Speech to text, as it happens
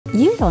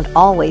You don't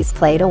always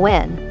play to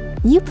win.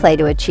 You play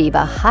to achieve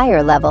a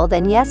higher level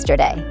than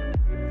yesterday.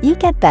 You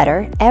get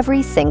better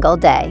every single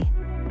day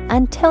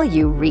until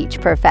you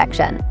reach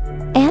perfection.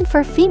 And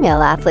for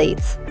female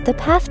athletes, the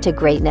path to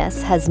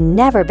greatness has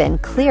never been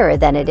clearer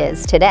than it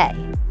is today.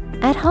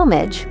 At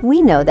Homeage,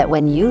 we know that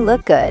when you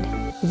look good,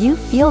 you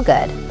feel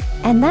good.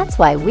 And that's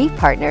why we've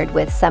partnered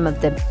with some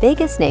of the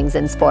biggest names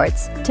in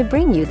sports to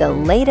bring you the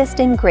latest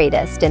and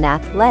greatest in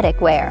athletic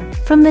wear.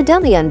 From the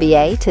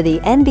WNBA to the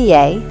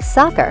NBA,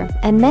 soccer,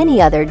 and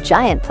many other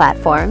giant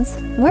platforms,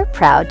 we're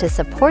proud to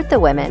support the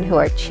women who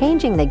are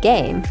changing the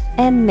game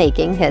and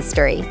making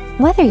history.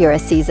 Whether you're a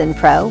seasoned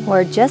pro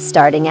or just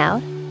starting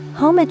out,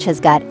 Homeage has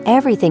got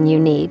everything you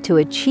need to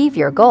achieve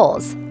your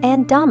goals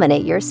and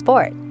dominate your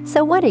sport.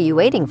 So what are you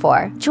waiting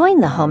for? Join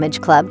the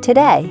Homeage Club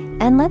today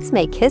and let's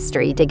make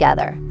history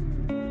together.